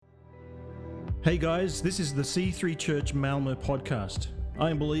Hey guys, this is the C3 Church Malmo podcast.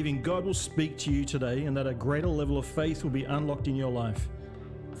 I am believing God will speak to you today and that a greater level of faith will be unlocked in your life.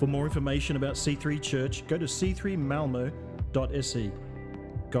 For more information about C3 Church, go to c3malmo.se.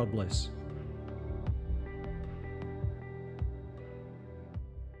 God bless.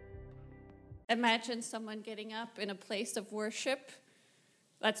 Imagine someone getting up in a place of worship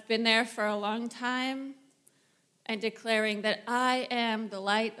that's been there for a long time and declaring that I am the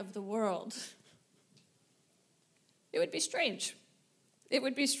light of the world. It would be strange. It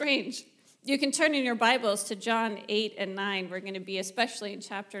would be strange. You can turn in your Bibles to John 8 and 9. We're going to be especially in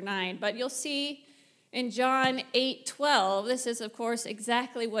chapter 9. But you'll see in John 8:12, this is, of course,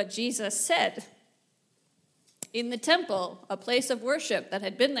 exactly what Jesus said in the temple, a place of worship that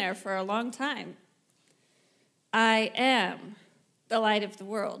had been there for a long time. I am the light of the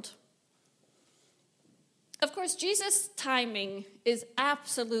world. Of course, Jesus' timing is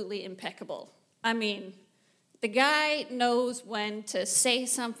absolutely impeccable. I mean, the guy knows when to say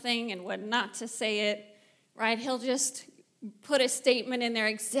something and when not to say it, right? He'll just put a statement in there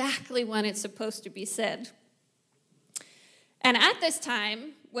exactly when it's supposed to be said. And at this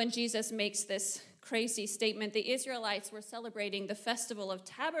time, when Jesus makes this crazy statement, the Israelites were celebrating the Festival of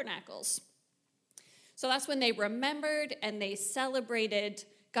Tabernacles. So that's when they remembered and they celebrated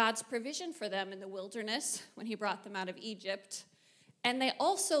God's provision for them in the wilderness when he brought them out of Egypt. And they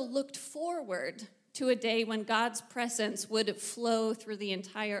also looked forward to a day when God's presence would flow through the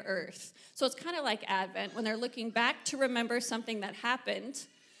entire earth. So it's kind of like Advent, when they're looking back to remember something that happened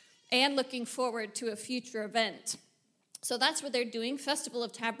and looking forward to a future event. So that's what they're doing, Festival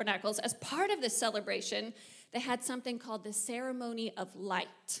of Tabernacles. As part of this celebration, they had something called the Ceremony of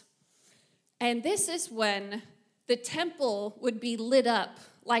Light. And this is when the temple would be lit up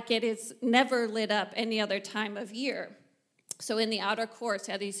like it is never lit up any other time of year. So in the outer courts,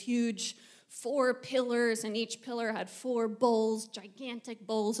 they had these huge 4 pillars, and each pillar had 4 bowls, gigantic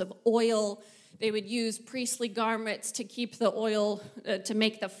bowls of oil. They would use priestly garments to keep the oil, to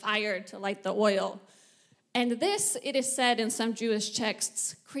make the fire, to light the oil. And this, it is said in some Jewish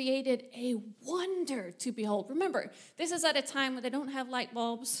texts, created a wonder to behold. Remember, this is at a time when they don't have light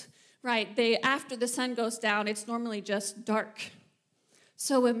bulbs, right? After the sun goes down, it's normally just dark.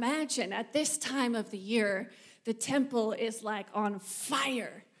 So imagine at this time of the year, the temple is like on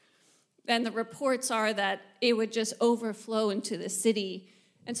fire. And the reports are that it would just overflow into the city.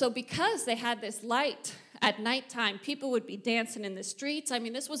 And so because they had this light at nighttime, people would be dancing in the streets. I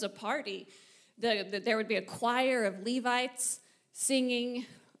mean, this was a party. There would be a choir of Levites singing.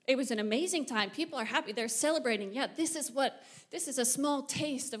 It was an amazing time. People are happy. They're celebrating. Yeah, this is a small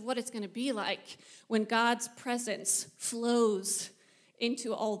taste of what it's going to be like when God's presence flows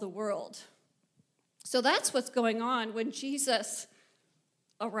into all the world. So that's what's going on when Jesus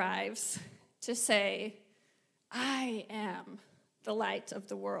arrives to say, I am the light of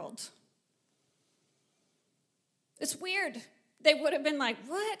the world. It's weird. They would have been like,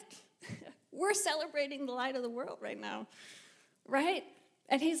 what? We're celebrating the light of the world right now, right?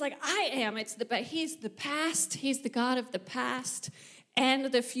 And he's like, I am. He's the past. He's the God of the past and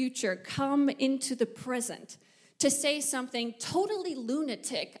the future. Come into the present to say something totally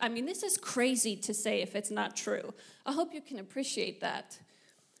lunatic. I mean, this is crazy to say if it's not true. I hope you can appreciate that.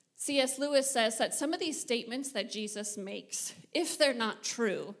 C.S. Lewis says that some of these statements that Jesus makes, if they're not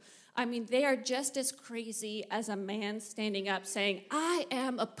true, I mean, they are just as crazy as a man standing up saying, I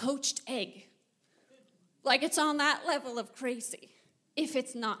am a poached egg. Like, it's on that level of crazy, if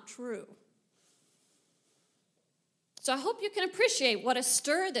it's not true. So I hope you can appreciate what a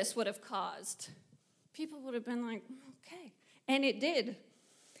stir this would have caused. People would have been like, okay. And it did.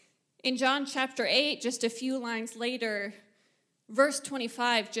 In John chapter 8, just a few lines later, verse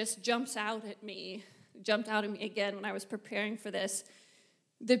 25 just jumped out at me again when I was preparing for this.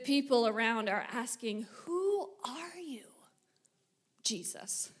 The people around are asking, who are you,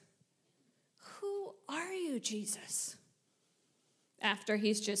 Jesus? Who are you, Jesus? After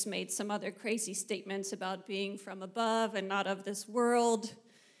he's just made some other crazy statements about being from above and not of this world,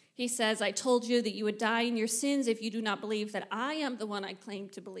 he says, I told you that you would die in your sins if you do not believe that I am the one I claim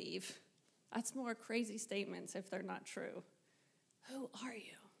to believe. That's more crazy statements if they're not true. Who are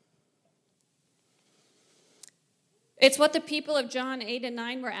you? It's what the people of John 8 and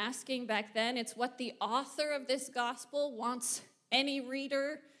 9 were asking back then. It's what the author of this gospel wants any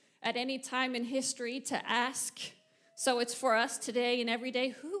reader at any time in history to ask. So it's for us today and every day.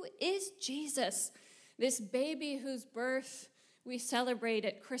 Who is Jesus? This baby whose birth we celebrate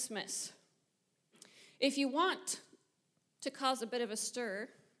at Christmas. If you want to cause a bit of a stir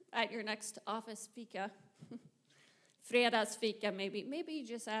at your next office fika, fredagsfika, maybe you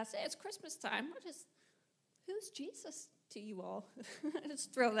just ask, hey, it's Christmas time. Who's Jesus to you all?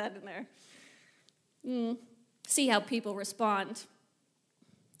 Just throw that in there. See how people respond.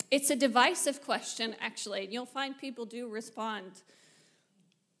 It's a divisive question, actually, and you'll find people do respond.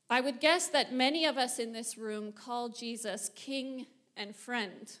 I would guess that many of us in this room call Jesus king and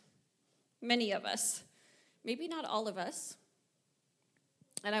friend. Many of us. Maybe not all of us.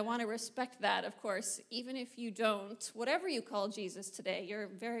 And I want to respect that, of course, even if you don't. Whatever you call Jesus today, you're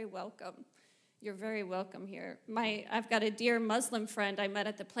very welcome. You're very welcome here. I've got a dear Muslim friend I met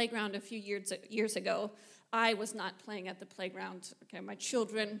at the playground a few years ago. I was not playing at the playground. Okay, my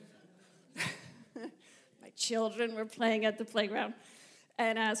children were playing at the playground,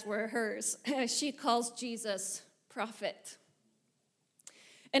 and as were hers. She calls Jesus prophet.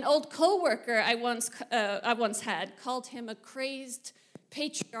 An old coworker I once had called him a crazed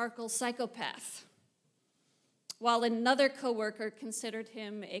patriarchal psychopath, while another coworker considered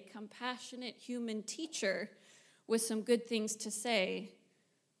him a compassionate human teacher with some good things to say.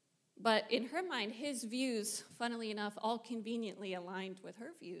 But in her mind, his views, funnily enough, all conveniently aligned with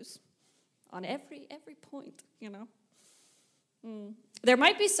her views on every point, you know. There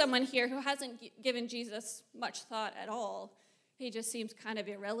might be someone here who hasn't given Jesus much thought at all. He just seems kind of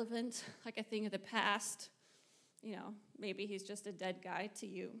irrelevant, like a thing of the past. You know, maybe he's just a dead guy to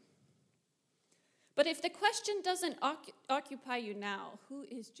you. But if the question doesn't occupy you now, who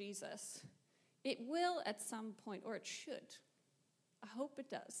is Jesus? It will at some point, or it should. I hope it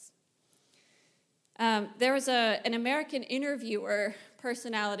does. There was an American interviewer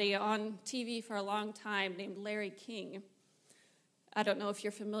personality on TV for a long time named Larry King. I don't know if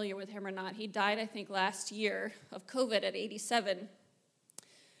you're familiar with him or not. He died, I think, last year of COVID at 87.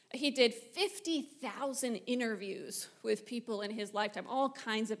 He did 50,000 interviews with people in his lifetime, all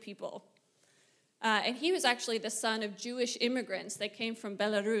kinds of people. And he was actually the son of Jewish immigrants that came from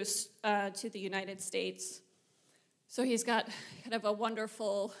Belarus to the United States. So he's got kind of a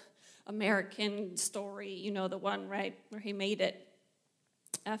wonderful American story, you know, the one, right, where he made it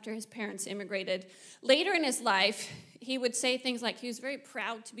after his parents immigrated. Later in his life, he would say things like he was very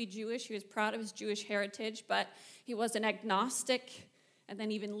proud to be Jewish. He was proud of his Jewish heritage, but he was an agnostic. And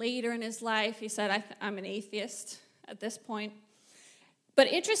then even later in his life, he said, I'm an atheist at this point. But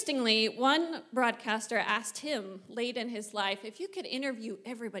interestingly, one broadcaster asked him late in his life, if you could interview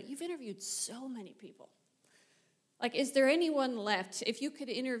everybody, you've interviewed so many people. Like, is there anyone left? If you could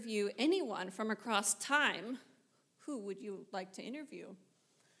interview anyone from across time, who would you like to interview?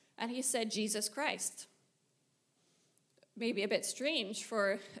 And he said, Jesus Christ. Maybe a bit strange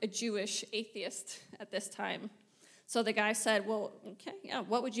for a Jewish atheist at this time. So the guy said, well, okay, yeah,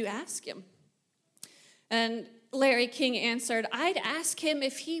 what would you ask him? And Larry King answered, I'd ask him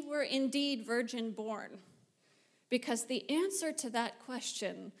if he were indeed virgin born, because the answer to that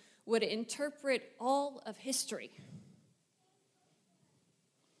question would interpret all of history.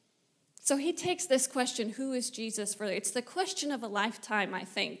 So he takes this question, who is Jesus, further. It's the question of a lifetime, I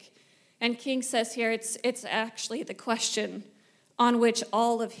think. And King says here, it's actually the question on which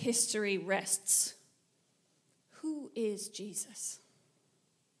all of history rests. Who is Jesus?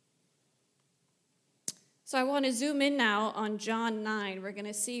 So I want to zoom in now on John 9. We're going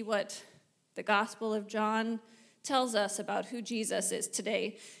to see what the Gospel of John tells us about who Jesus is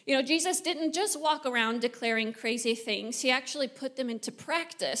today. You know, Jesus didn't just walk around declaring crazy things. He actually put them into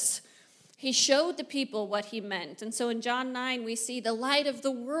practice. He showed the people what he meant. And so in John 9, we see the light of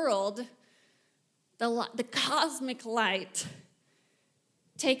the world, the cosmic light,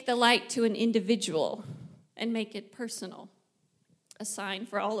 take the light to an individual and make it personal, a sign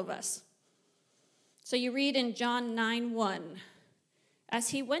for all of us. So you read in John 9:1, as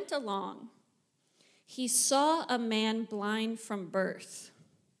he went along, he saw a man blind from birth.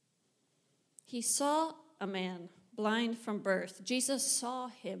 He saw a man blind from birth. Jesus saw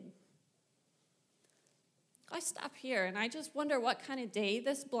him. I stop here and I just wonder what kind of day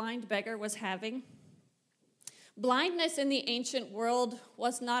this blind beggar was having. Blindness in the ancient world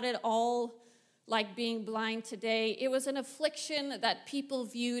was not at all like being blind today. It was an affliction that people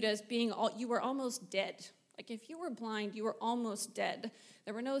viewed as being, you were almost dead. Like if you were blind, you were almost dead.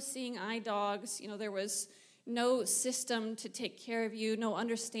 There were no seeing eye dogs. You know, there was no system to take care of you, no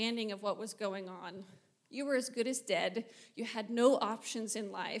understanding of what was going on. You were as good as dead. You had no options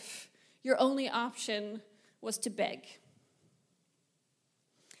in life. Your only option was to beg.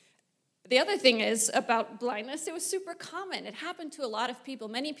 The other thing is about blindness, it was super common. It happened to a lot of people.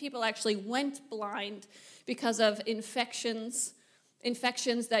 Many people actually went blind because of infections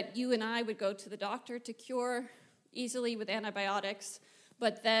that you and I would go to the doctor to cure easily with antibiotics,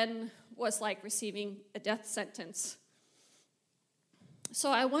 but then was like receiving a death sentence So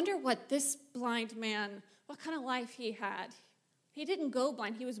I wonder what this blind man, what kind of life he had. He didn't go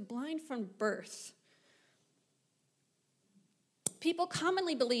blind. He was blind from birth. People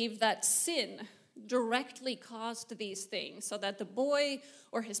commonly believe that sin directly caused these things, so that the boy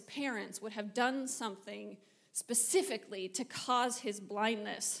or his parents would have done something specifically to cause his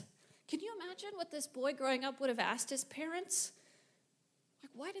blindness. Can you imagine what this boy growing up would have asked his parents?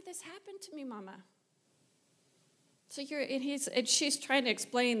 Like, why did this happen to me, Mama? So she's trying to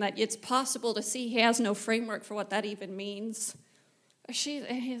explain that it's possible to see he has no framework for what that even means.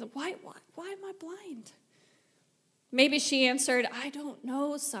 He's like, why am I blind? Maybe she answered, I don't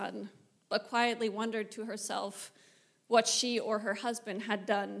know, son, but quietly wondered to herself what she or her husband had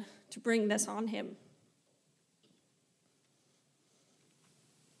done to bring this on him.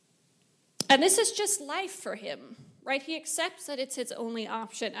 And this is just life for him, right? He accepts that it's his only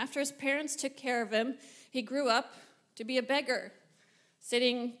option. After his parents took care of him, he grew up to be a beggar,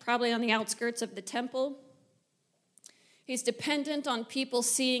 sitting probably on the outskirts of the temple. He's dependent on people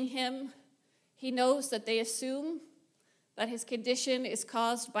seeing him. He knows that they assume that his condition is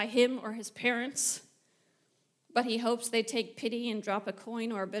caused by him or his parents, but he hopes they take pity and drop a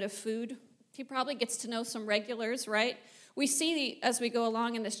coin or a bit of food. He probably gets to know some regulars, right? We see as we go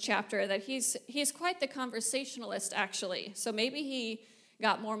along in this chapter that he's quite the conversationalist, actually. So maybe he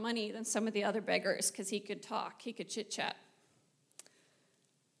got more money than some of the other beggars because he could talk, he could chit-chat.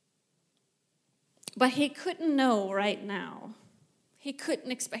 But he couldn't know right now. He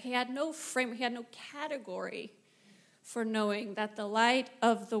couldn't expect, he had no frame, he had no category for knowing that the light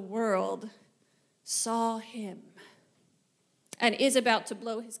of the world saw him and is about to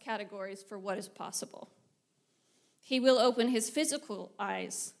blow his categories for what is possible. He will open his physical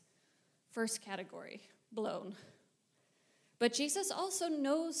eyes, first category, blown. But Jesus also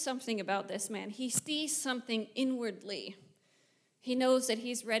knows something about this man. He sees something inwardly. He knows that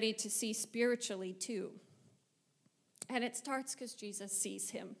he's ready to see spiritually too. And it starts because Jesus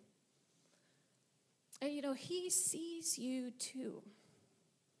sees him. And he sees you too.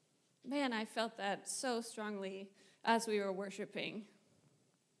 Man, I felt that so strongly as we were worshiping.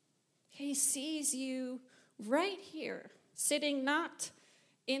 He sees you right here, sitting not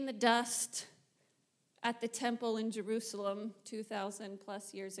in the dust at the temple in Jerusalem 2,000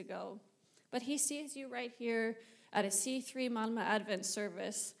 plus years ago, but he sees you right here at a C3 Malmö Advent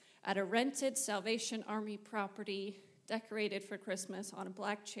service at a rented Salvation Army property decorated for Christmas on a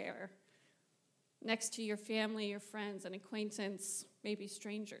black chair next to your family, your friends, and acquaintance, maybe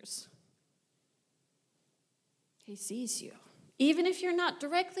strangers. He sees you. Even if you're not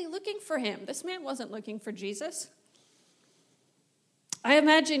directly looking for him. This man wasn't looking for Jesus. I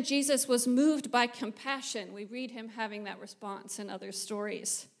imagine Jesus was moved by compassion. We read him having that response in other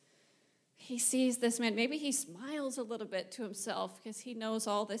stories. He sees this man. Maybe he smiles a little bit to himself because he knows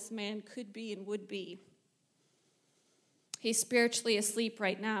all this man could be and would be. He's spiritually asleep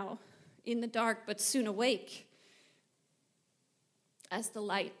right now, in the dark, but soon awake as the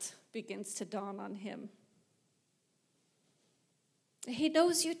light begins to dawn on him. He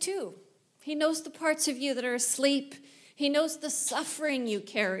knows you too. He knows the parts of you that are asleep. He knows the suffering you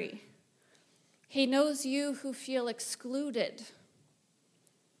carry. He knows you who feel excluded.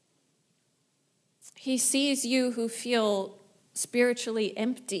 He sees you who feel spiritually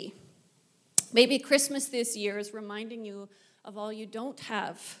empty. Maybe Christmas this year is reminding you of all you don't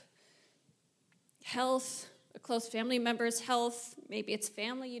have. Health, a close family member's health. Maybe it's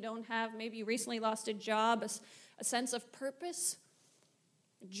family you don't have. Maybe you recently lost a job, a sense of purpose,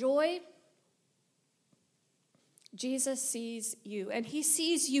 joy. Jesus sees you, and he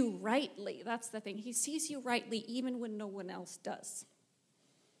sees you rightly. That's the thing. He sees you rightly even when no one else does.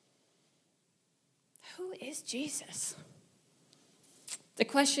 Who is Jesus? The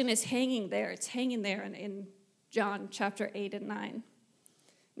question is hanging there. It's hanging there in John chapter 8 and 9.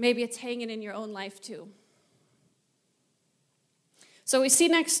 Maybe it's hanging in your own life too. So we see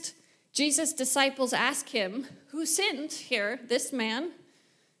next, Jesus' disciples ask him, who sinned here? This man.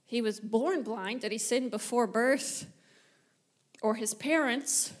 He was born blind. Did he sin before birth? Or his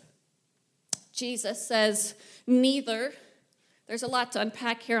parents? Jesus says, neither. There's a lot to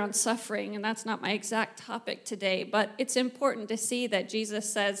unpack here on suffering, and that's not my exact topic today, but it's important to see that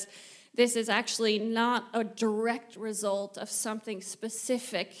Jesus says this is actually not a direct result of something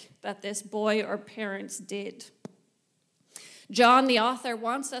specific that this boy or parents did. John, the author,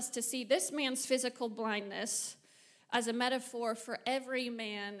 wants us to see this man's physical blindness as a metaphor for every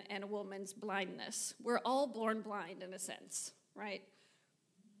man and woman's blindness. We're all born blind in a sense, right?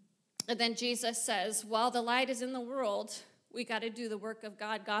 And then Jesus says, while the light is in the world, we got to do the work of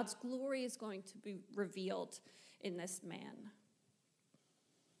God. God's glory is going to be revealed in this man.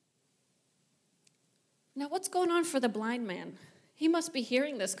 Now, what's going on for the blind man? He must be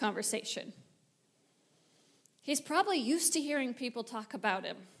hearing this conversation. He's probably used to hearing people talk about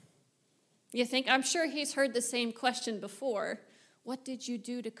him. You think, I'm sure he's heard the same question before. What did you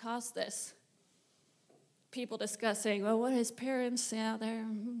do to cause this? People discussing, well, what his parents, yeah,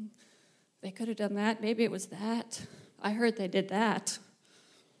 they could have done that. Maybe it was that. I heard they did that.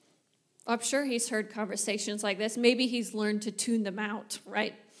 I'm sure he's heard conversations like this. Maybe he's learned to tune them out,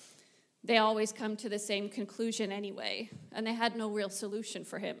 right? They always come to the same conclusion anyway, and they had no real solution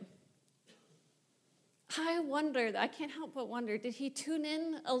for him. I can't help but wonder, did he tune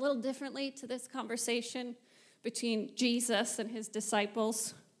in a little differently to this conversation between Jesus and his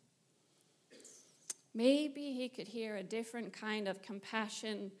disciples? Maybe he could hear a different kind of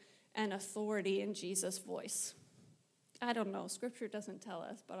compassion and authority in Jesus' voice. I don't know. Scripture doesn't tell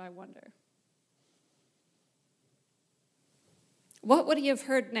us, but I wonder. What would he have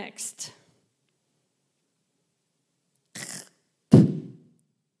heard next?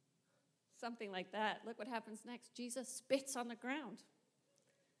 Something like that. Look what happens next. Jesus spits on the ground.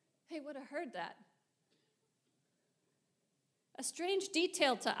 He would have heard that. A strange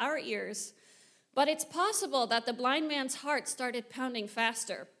detail to our ears, but it's possible that the blind man's heart started pounding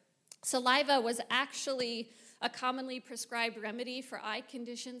faster. Saliva was actually a commonly prescribed remedy for eye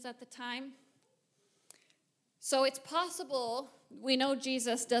conditions at the time. So it's possible, we know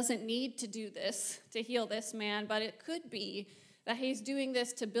Jesus doesn't need to do this to heal this man, but it could be that he's doing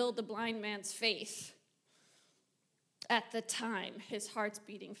this to build the blind man's faith. At the time, his heart's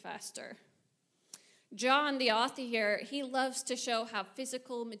beating faster. John, the author here, he loves to show how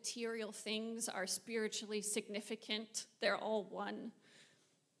physical, material things are spiritually significant. They're all one.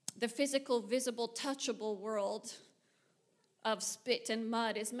 The physical, visible, touchable world of spit and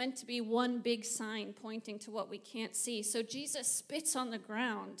mud is meant to be one big sign pointing to what we can't see. So Jesus spits on the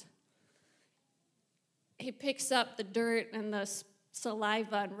ground. He picks up the dirt and the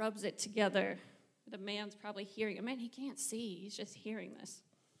saliva and rubs it together. The man's probably hearing it. Man, he can't see. He's just hearing this.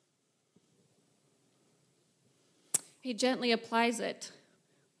 He gently applies it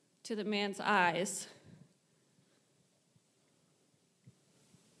to the man's eyes.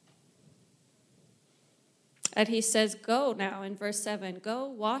 And he says, go now, in verse 7, go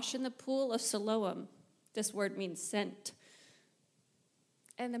wash in the pool of Siloam. This word means sent.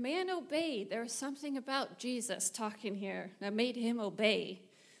 And the man obeyed. There was something about Jesus talking here that made him obey.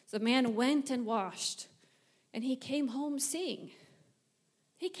 So the man went and washed, and he came home seeing.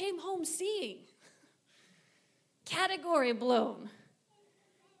 He came home seeing. Category blown.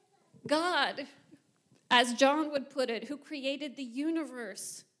 God, as John would put it, who created the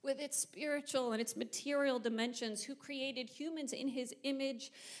universe with its spiritual and its material dimensions, who created humans in his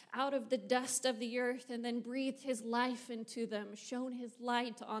image out of the dust of the earth and then breathed his life into them, shone his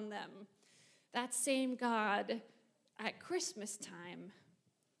light on them. That same God, at Christmas time,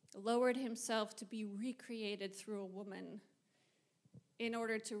 lowered himself to be recreated through a woman in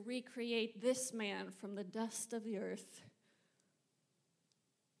order to recreate this man from the dust of the earth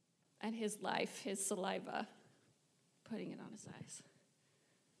and his life, his saliva, putting it on his eyes.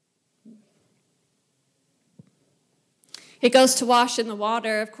 He goes to wash in the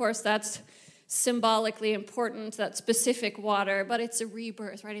water. Of course, that's symbolically important, that specific water, but it's a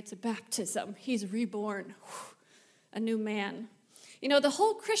rebirth, right? It's a baptism. He's reborn, a new man. You know, the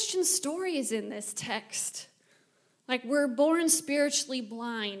whole Christian story is in this text. Like, we're born spiritually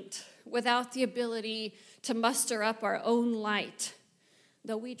blind without the ability to muster up our own light.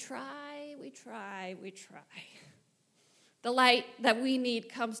 Though we try. The light that we need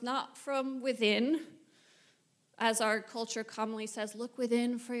comes not from within. As our culture commonly says, look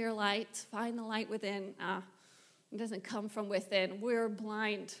within for your light. Find the light within. It doesn't come from within. We're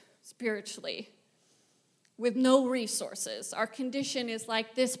blind spiritually with no resources. Our condition is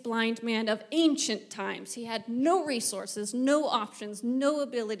like this blind man of ancient times. He had no resources, no options, no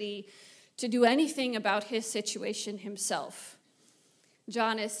ability to do anything about his situation himself.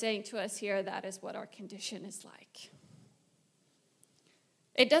 John is saying to us here that is what our condition is like.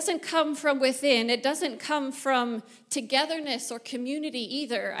 It doesn't come from within. It doesn't come from togetherness or community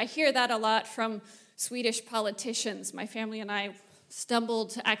either. I hear that a lot from Swedish politicians. My family and I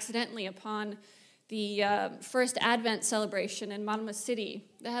stumbled accidentally upon the first Advent celebration in Malmö City.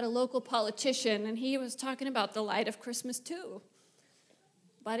 They had a local politician, and he was talking about the light of Christmas too.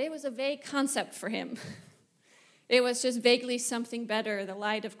 But it was a vague concept for him. It was just vaguely something better, the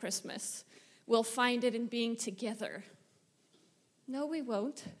light of Christmas. We'll find it in being together. No, we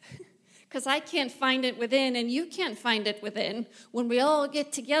won't, because I can't find it within, and you can't find it within. When we all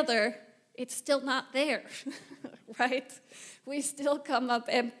get together, it's still not there, right? We still come up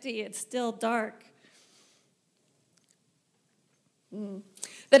empty. It's still dark.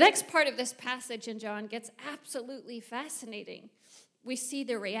 The next part of this passage in John gets absolutely fascinating. We see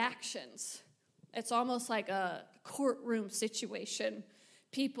the reactions. It's almost like a courtroom situation.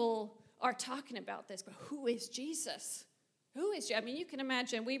 People are talking about this, but who is Jesus? Who is Jesus? I mean, you can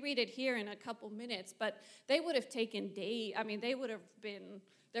imagine, we read it here in a couple minutes, but they would have taken days. I mean, they would have been,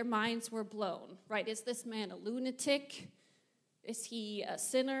 their minds were blown, right? Is this man a lunatic? Is he a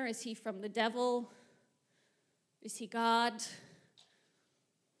sinner? Is he from the devil? Is he God?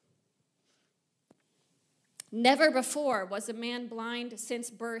 Never before was a man blind since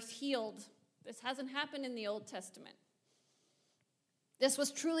birth healed. This hasn't happened in the Old Testament. This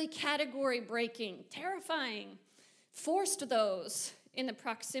was truly category-breaking, terrifying, forced those in the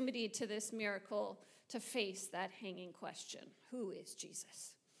proximity to this miracle to face that hanging question. Who is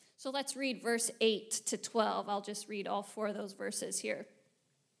Jesus? So let's read verse 8 to 12. I'll just read all four of those verses here.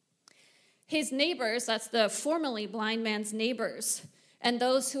 His neighbors, that's the formerly blind man's neighbors, and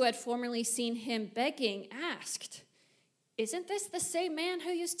those who had formerly seen him begging asked, "Isn't this the same man who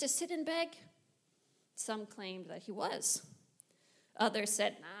used to sit and beg?" Some claimed that he was. Others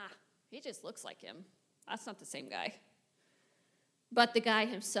said, "Nah, he just looks like him. That's not the same guy." But the guy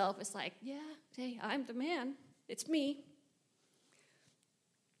himself is like, "Yeah, hey, I'm the man. It's me."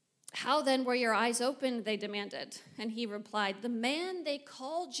 "How then were your eyes opened?" they demanded. And he replied, "The man they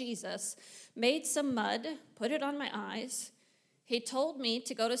call Jesus made some mud, put it on my eyes. He told me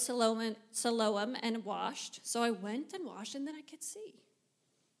to go to Siloam and washed. So I went and washed, and then I could see."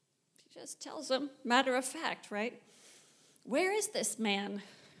 He just tells them, matter of fact, right? "Where is this man?"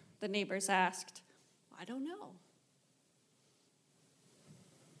 the neighbors asked. "I don't know."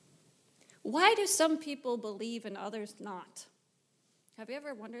 Why do some people believe and others not? Have you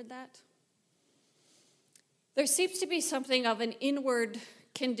ever wondered that? There seems to be something of an inward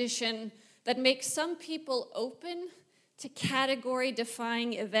condition that makes some people open to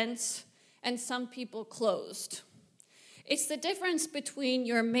category-defying events and some people closed. It's the difference between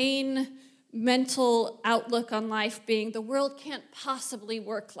your main mental outlook on life being the world can't possibly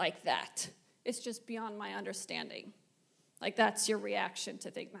work like that. It's just beyond my understanding. Like that's your reaction to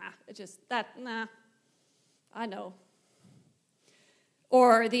think, I know.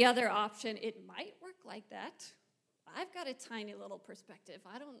 Or the other option, it might work like that. I've got a tiny little perspective.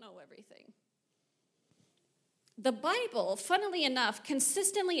 I don't know everything. The Bible, funnily enough,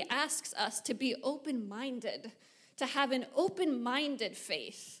 consistently asks us to be open-minded, to have an open-minded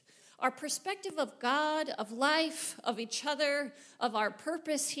faith. Our perspective of God, of life, of each other, of our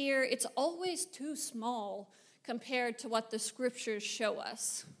purpose here, it's always too small compared to what the scriptures show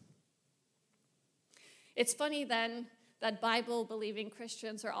us. It's funny then that Bible-believing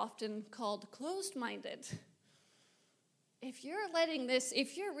Christians are often called closed-minded. If you're reading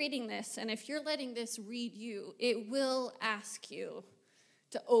this, and if you're letting this read you, it will ask you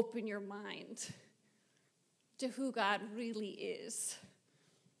to open your mind to who God really is,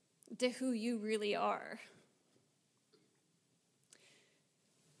 to who you really are.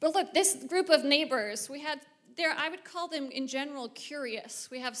 But look, this group of neighbors, I would call them in general curious.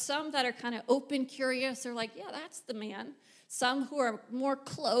 We have some that are kind of open curious. They're like, yeah, that's the man. Some who are more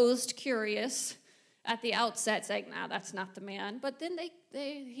closed curious at the outset saying, nah, that's not the man. But then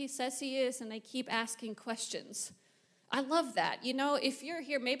he says he is, and they keep asking questions. I love that. You know, if you're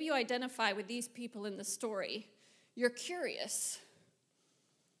here, maybe you identify with these people in the story. You're curious.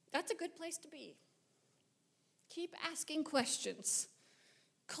 That's a good place to be. Keep asking questions.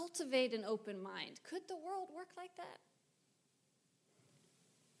 Cultivate an open mind. Could the world work like that?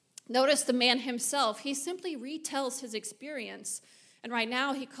 Notice the man himself. He simply retells his experience. And right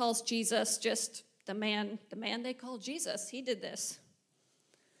now he calls Jesus just the man they call Jesus. He did this.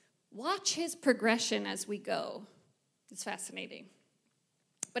 Watch his progression as we go. It's fascinating.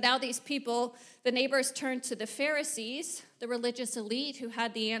 But now these people, the neighbors turn to the Pharisees, the religious elite who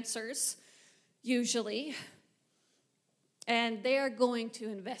had the answers, usually. And they're going to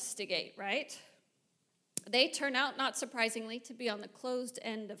investigate, right? They turn out, not surprisingly, to be on the closed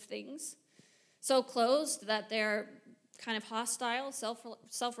end of things. So closed that they're kind of hostile,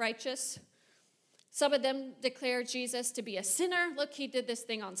 self-righteous. Some of them declare Jesus to be a sinner. Look, he did this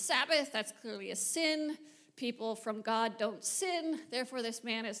thing on Sabbath. That's clearly a sin. People from God don't sin. Therefore, this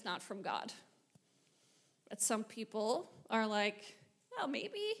man is not from God. But some people are like, well,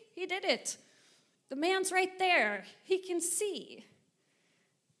 maybe he did it. The man's right there. He can see.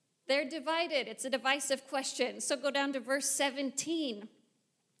 They're divided. It's a divisive question. So go down to verse 17.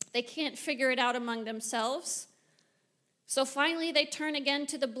 They can't figure it out among themselves. So finally, they turn again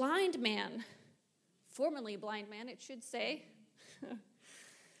to the blind man. Formerly blind man, it should say.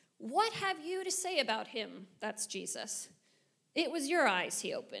 What have you to say about him? That's Jesus. It was your eyes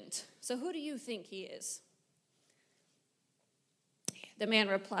he opened. So who do you think he is? The man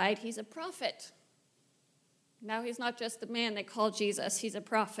replied, he's a prophet. Now he's not just the man they call Jesus, he's a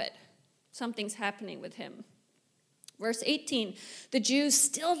prophet. Something's happening with him. Verse 18, the Jews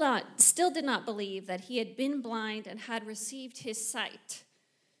still did not believe that he had been blind and had received his sight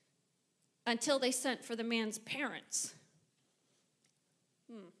until they sent for the man's parents.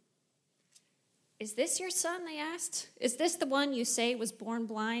 Is this your son, they asked? Is this the one you say was born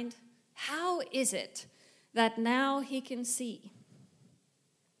blind? How is it that now he can see?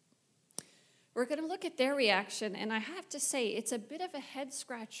 We're going to look at their reaction, and I have to say, it's a bit of a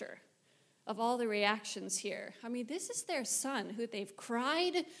head-scratcher of all the reactions here. I mean, this is their son who they've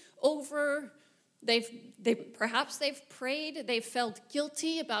cried over. Perhaps they've prayed. They've felt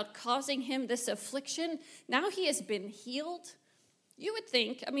guilty about causing him this affliction. Now he has been healed. You would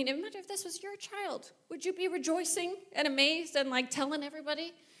think, I mean, imagine if this was your child. Would you be rejoicing and amazed and like telling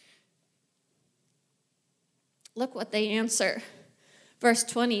everybody? Look what they answer. Verse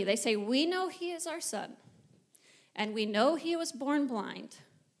 20, they say, we know he is our son, and we know he was born blind.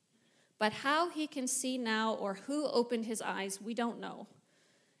 But how he can see now or who opened his eyes, we don't know.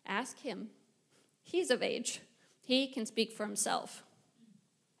 Ask him. He's of age. He can speak for himself.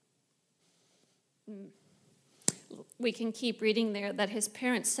 We can keep reading there that his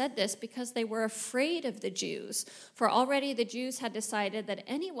parents said this because they were afraid of the Jews. For already the Jews had decided that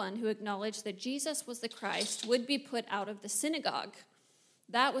anyone who acknowledged that Jesus was the Christ would be put out of the synagogue.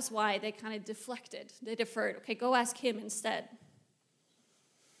 That was why they kind of deflected. They deferred. Okay, go ask him instead.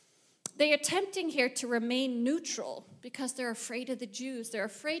 They are attempting here to remain neutral because they're afraid of the Jews. They're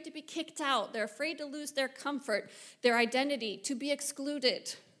afraid to be kicked out. They're afraid to lose their comfort, their identity, to be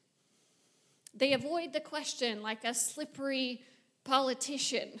excluded. They avoid the question like a slippery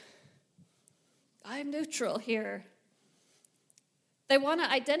politician. I'm neutral here. They want to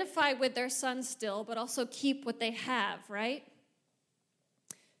identify with their son still, but also keep what they have, right?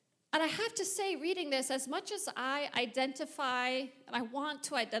 And I have to say, reading this, as much as I identify, and I want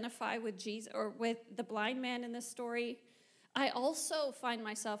to identify with Jesus or with the blind man in this story, I also find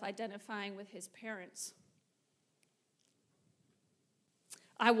myself identifying with his parents.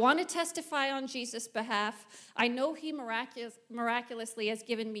 I want to testify on Jesus' behalf. I know he miraculously has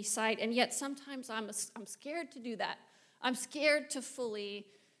given me sight, and yet sometimes I'm scared to do that. I'm scared to fully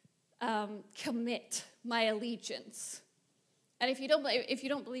commit my allegiance. And if you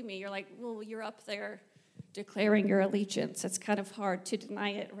don't believe me, you're like, well, you're up there declaring your allegiance. It's kind of hard to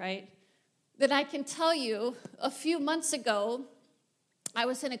deny it, right? Then I can tell you, a few months ago, I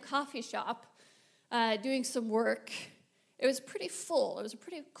was in a coffee shop doing some work. It was pretty full. It was a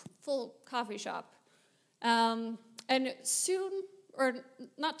pretty full coffee shop. And soon, or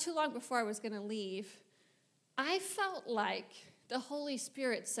not too long before I was going to leave, I felt like the Holy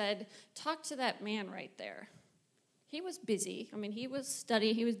Spirit said, talk to that man right there. He was busy. I mean, he was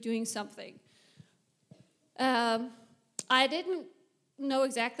studying. He was doing something. I didn't know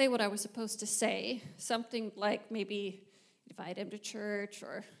exactly what I was supposed to say. Something like maybe invite him to church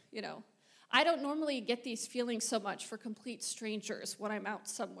or, I don't normally get these feelings so much for complete strangers when I'm out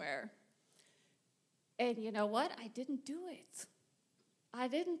somewhere. And you know what? I didn't do it. I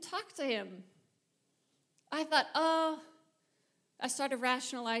didn't talk to him. I thought, I started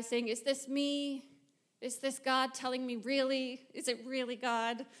rationalizing, is this me? Is this God telling me really? Is it really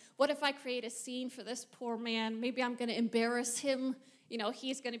God? What if I create a scene for this poor man? Maybe I'm going to embarrass him.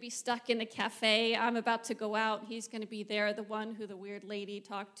 He's going to be stuck in a cafe. I'm about to go out. He's going to be there, the one who the weird lady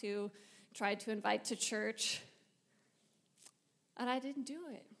talked to, tried to invite to church. And I didn't do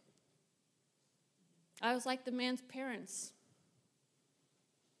it. I was like the man's parents,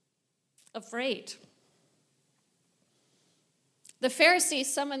 afraid. The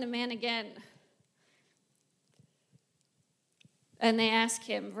Pharisees summoned the man again. And they ask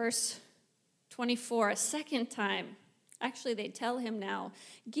him, verse 24, a second time. Actually, they tell him now,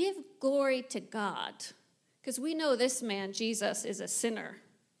 give glory to God. Because we know this man, Jesus, is a sinner.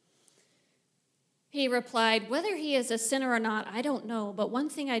 He replied, whether he is a sinner or not, I don't know. But one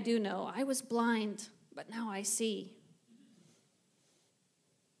thing I do know, I was blind, but now I see.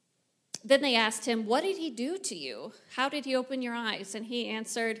 Then they asked him, what did he do to you? How did he open your eyes? And he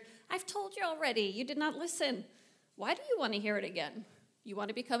answered, I've told you already. You did not listen. Why do you want to hear it again? You want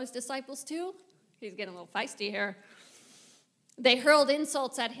to become his disciples too? He's getting a little feisty here. They hurled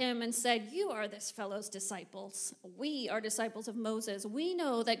insults at him and said, you are this fellow's disciples. We are disciples of Moses. We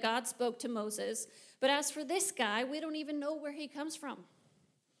know that God spoke to Moses. But as for this guy, we don't even know where he comes from.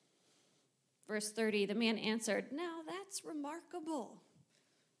 Verse 30, the man answered, now that's remarkable.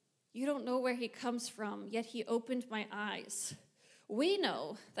 You don't know where he comes from, yet he opened my eyes. We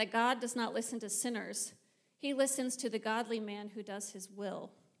know that God does not listen to sinners. He listens to the godly man who does his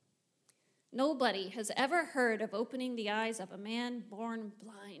will. Nobody has ever heard of opening the eyes of a man born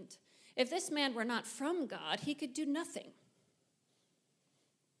blind. If this man were not from God, he could do nothing.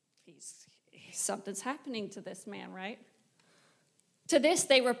 Something's happening to this man, right? To this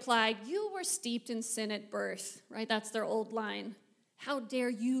they replied, you were steeped in sin at birth, right? That's their old line. How dare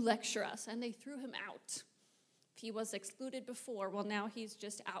you lecture us? And they threw him out. If he was excluded before, well, now he's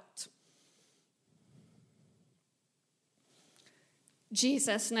just out.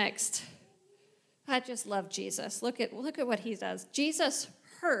 Jesus next. I just love Jesus. Look at what he does. Jesus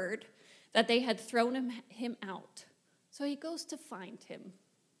heard that they had thrown him out, so he goes to find him.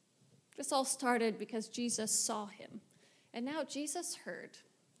 This all started because Jesus saw him, and now Jesus heard.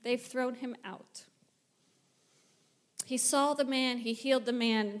 They've thrown him out. He saw the man, he healed the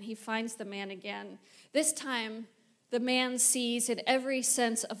man, and he finds the man again. This time, the man sees in every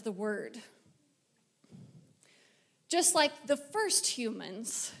sense of the word. Just like the first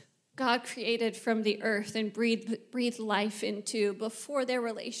humans God created from the earth and breathed life into before their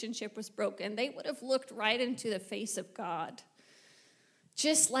relationship was broken, they would have looked right into the face of God.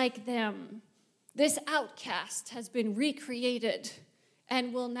 Just like them, this outcast has been recreated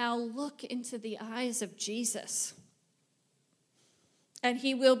and will now look into the eyes of Jesus. And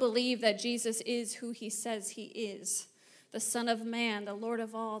he will believe that Jesus is who he says he is, the Son of Man, the Lord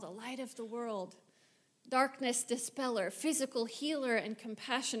of all, the light of the world, darkness dispeller, physical healer, and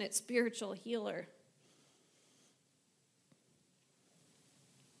compassionate spiritual healer.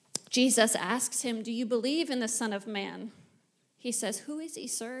 Jesus asks him, do you believe in the Son of Man? He says, who is he,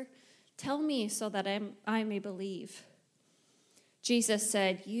 sir? Tell me so that I may believe. Jesus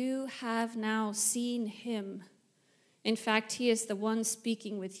said, you have now seen him. In fact, he is the one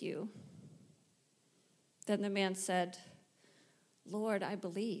speaking with you. Then the man said, Lord, I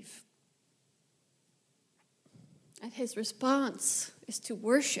believe. And his response is to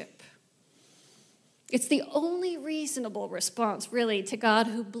worship. It's the only reasonable response, really, to God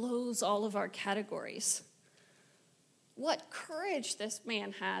who blows all of our categories. What courage this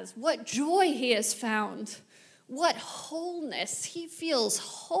man has, what joy he has found, what wholeness. He feels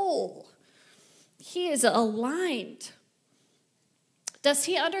whole. He is aligned. Does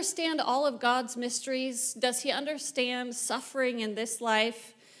he understand all of God's mysteries? Does he understand suffering in this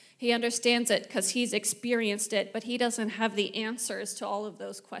life? He understands it because he's experienced it, but he doesn't have the answers to all of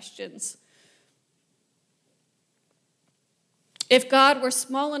those questions. If God were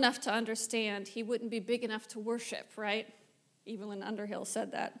small enough to understand, he wouldn't be big enough to worship, right? Evelyn Underhill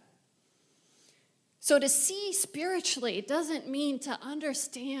said that. So to see spiritually doesn't mean to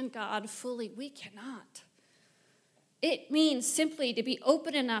understand God fully. We cannot. It means simply to be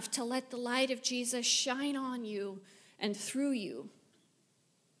open enough to let the light of Jesus shine on you and through you.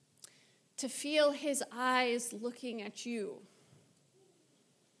 To feel his eyes looking at you.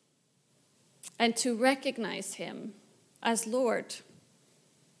 And to recognize him as Lord,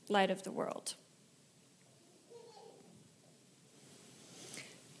 light of the world.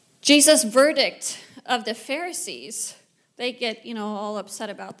 Jesus' verdict of the Pharisees, they get, all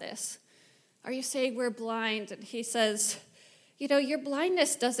upset about this. Are you saying we're blind? And he says, your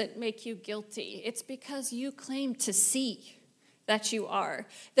blindness doesn't make you guilty. It's because you claim to see that you are.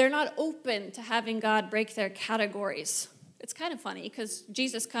 They're not open to having God break their categories. It's kind of funny because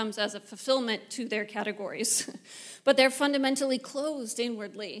Jesus comes as a fulfillment to their categories, but they're fundamentally closed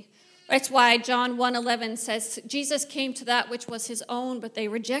inwardly. That's why John 1:11 says, Jesus came to that which was his own, but they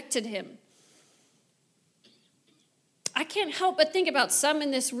rejected him. I can't help but think about some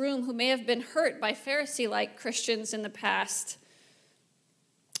in this room who may have been hurt by Pharisee-like Christians in the past,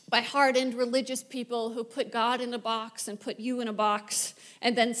 by hardened religious people who put God in a box and put you in a box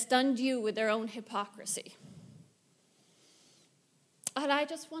and then stunned you with their own hypocrisy. And I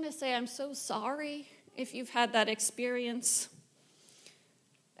just want to say I'm so sorry if you've had that experience,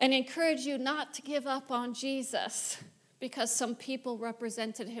 and encourage you not to give up on Jesus because some people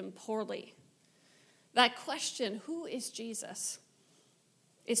represented him poorly. That question, who is Jesus,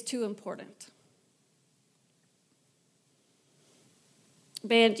 is too important.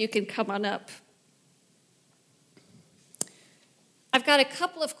 Band, you can come on up. I've got a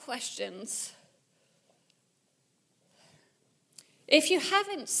couple of questions. If you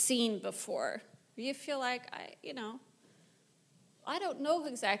haven't seen before, you feel like, I don't know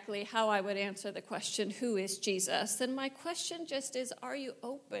exactly how I would answer the question, who is Jesus? Then my question just is, are you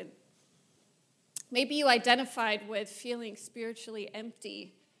open? Maybe you identified with feeling spiritually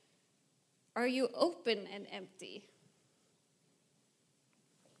empty. Are you open and empty?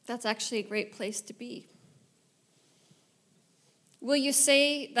 that's actually a great place to be. Will you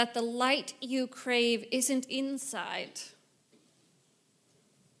say that the light you crave isn't inside?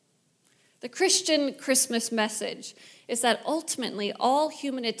 The Christian Christmas message is that ultimately all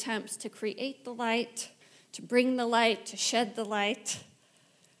human attempts to create the light, to bring the light, to shed the light,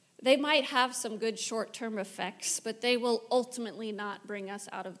 they might have some good short-term effects, but they will ultimately not bring us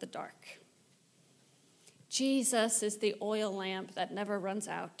out of the dark. Jesus is the oil lamp that never runs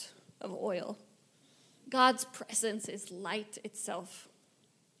out of oil. God's presence is light itself.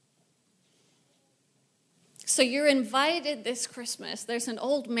 So you're invited this Christmas. There's an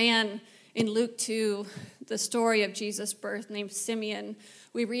old man in Luke 2, the story of Jesus' birth, named Simeon.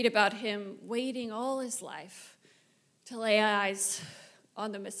 We read about him waiting all his life to lay eyes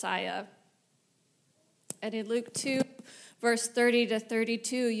on the Messiah. And in Luke 2, verse 30 to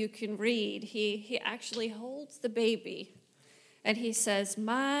 32, you can read, he actually holds the baby, and he says,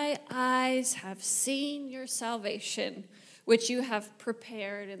 "My eyes have seen your salvation, which you have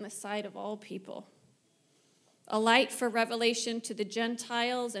prepared in the sight of all people. A light for revelation to the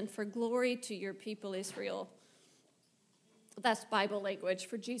Gentiles and for glory to your people Israel." That's Bible language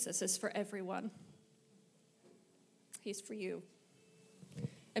for Jesus is for everyone. He's for you.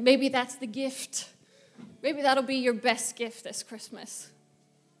 And maybe that's the gift. Maybe that'll be your best gift this Christmas.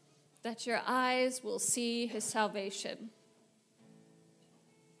 That your eyes will see his salvation.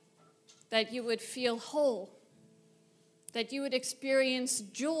 That you would feel whole. That you would experience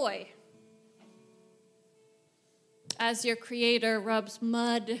joy as your Creator rubs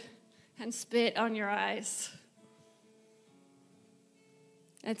mud and spit on your eyes.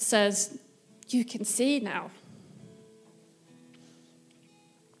 It says, you can see now.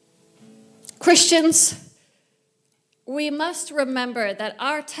 Christians, we must remember that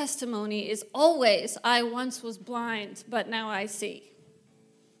our testimony is always, "I once was blind, but now I see."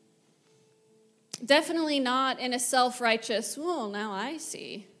 Definitely not in a self-righteous, "Well, now I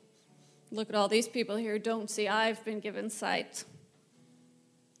see. Look at all these people here who don't see. I've been given sight."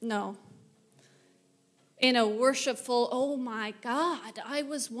 No. In a worshipful, "Oh my God, I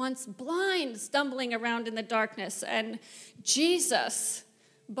was once blind, stumbling around in the darkness, and Jesus,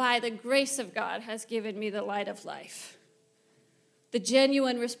 by the grace of God, has given me the light of life." The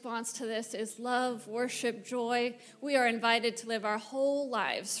genuine response to this is love, worship, joy. We are invited to live our whole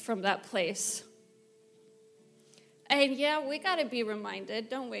lives from that place. And yeah, we got to be reminded,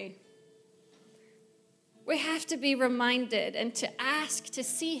 don't we? We have to be reminded and to ask to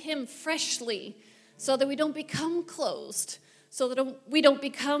see him freshly so that we don't become closed, so that we don't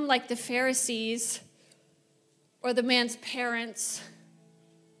become like the Pharisees or the man's parents,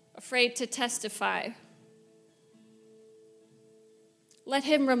 afraid to testify. Let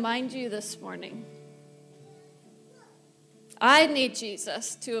him remind you this morning. I need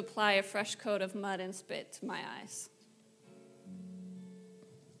Jesus to apply a fresh coat of mud and spit to my eyes.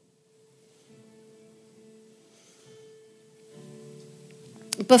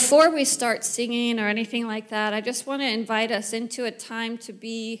 Before we start singing or anything like that, I just want to invite us into a time to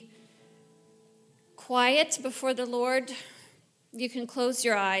be quiet before the Lord. You can close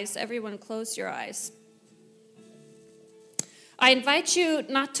your eyes. Everyone close your eyes. I invite you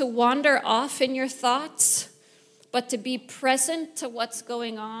not to wander off in your thoughts, but to be present to what's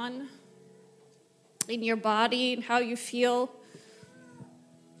going on in your body and how you feel.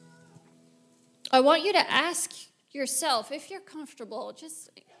 I want you to ask yourself, if you're comfortable, just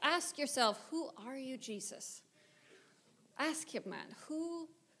ask yourself, who are you, Jesus? Ask him that. Who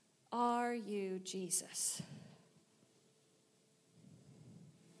are you, Jesus?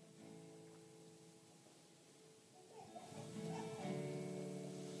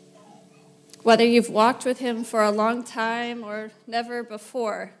 Whether you've walked with him for a long time or never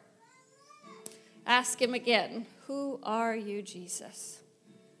before, ask him again, who are you, Jesus?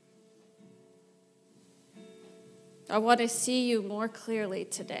 I want to see you more clearly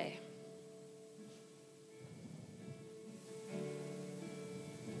today.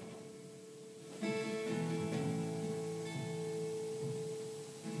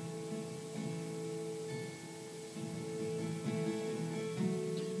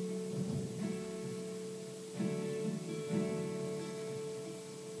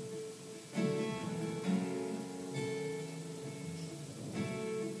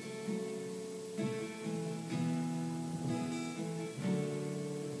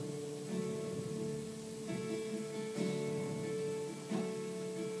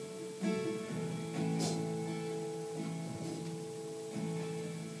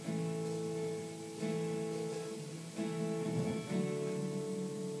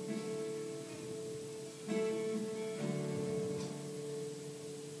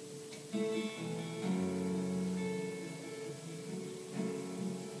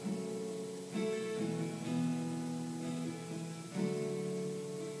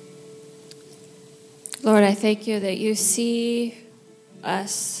 Lord, I thank you that you see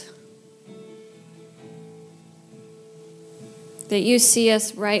us, that you see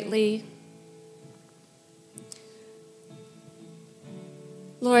us rightly.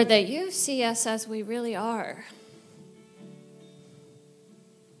 Lord, that you see us as we really are.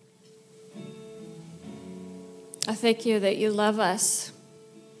 I thank you that you love us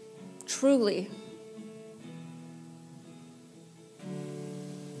truly.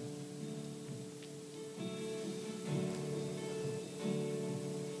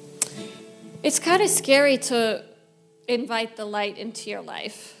 It's kind of scary to invite the light into your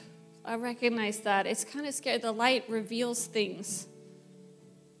life. I recognize that. It's kind of scary. The light reveals things.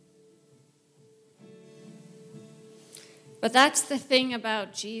 But that's the thing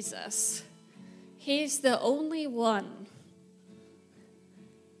about Jesus. He's the only one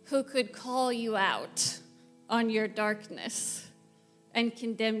who could call you out on your darkness and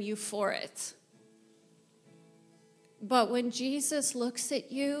condemn you for it. But when Jesus looks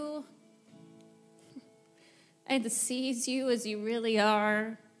at you and sees you as you really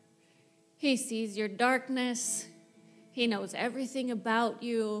are, he sees your darkness. He knows everything about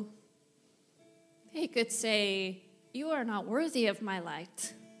you. He could say, "You are not worthy of my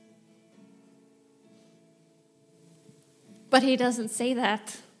light." But he doesn't say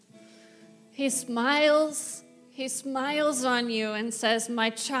that. He smiles on you and says, "My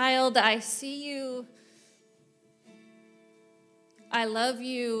child, I see you. I love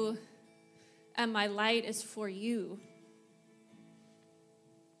you, and my light is for you.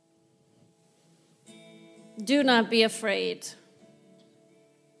 Do not be afraid."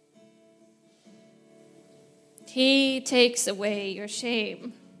 He takes away your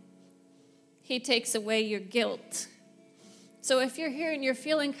shame. He takes away your guilt. So if you're here and you're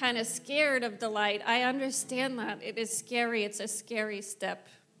feeling kind of scared of the light, I understand that. It is scary. It's a scary step.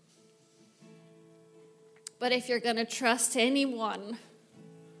 But if you're going to trust anyone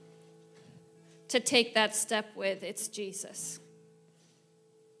to take that step with, it's Jesus.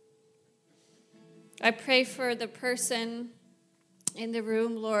 I pray for the person in the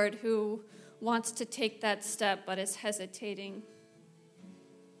room, Lord, who wants to take that step but is hesitating.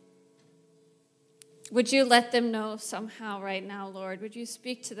 Would you let them know somehow right now, Lord? Would you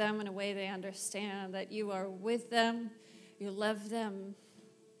speak to them in a way they understand that you are with them, you love them,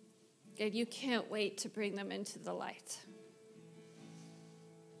 and you can't wait to bring them into the light?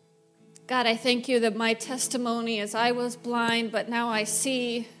 God, I thank you that my testimony is I was blind, but now I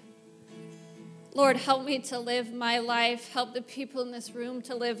see. Lord, help me to live my life. Help the people in this room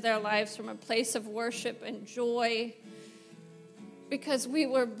to live their lives from a place of worship and joy. Because we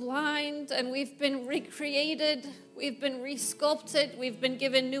were blind and we've been recreated, we've been resculpted, we've been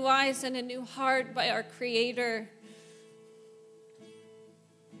given new eyes and a new heart by our Creator.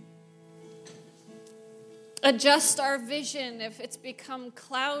 Adjust our vision if it's become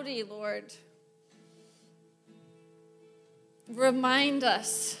cloudy, Lord. Remind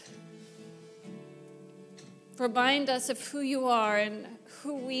us of who you are and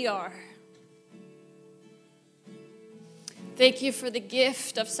who we are. Thank you for the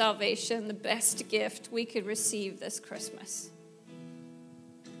gift of salvation, the best gift we could receive this Christmas.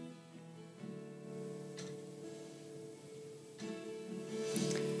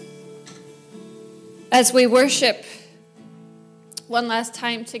 As we worship one last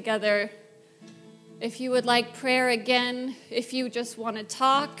time together, if you would like prayer again, if you just want to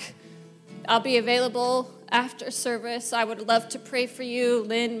talk, I'll be available after service. I would love to pray for you.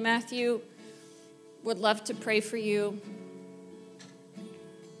 Lynn, Matthew would love to pray for you.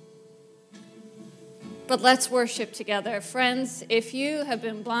 But let's worship together. Friends, if you have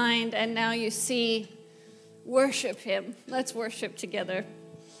been blind and now you see, worship him. Let's worship together.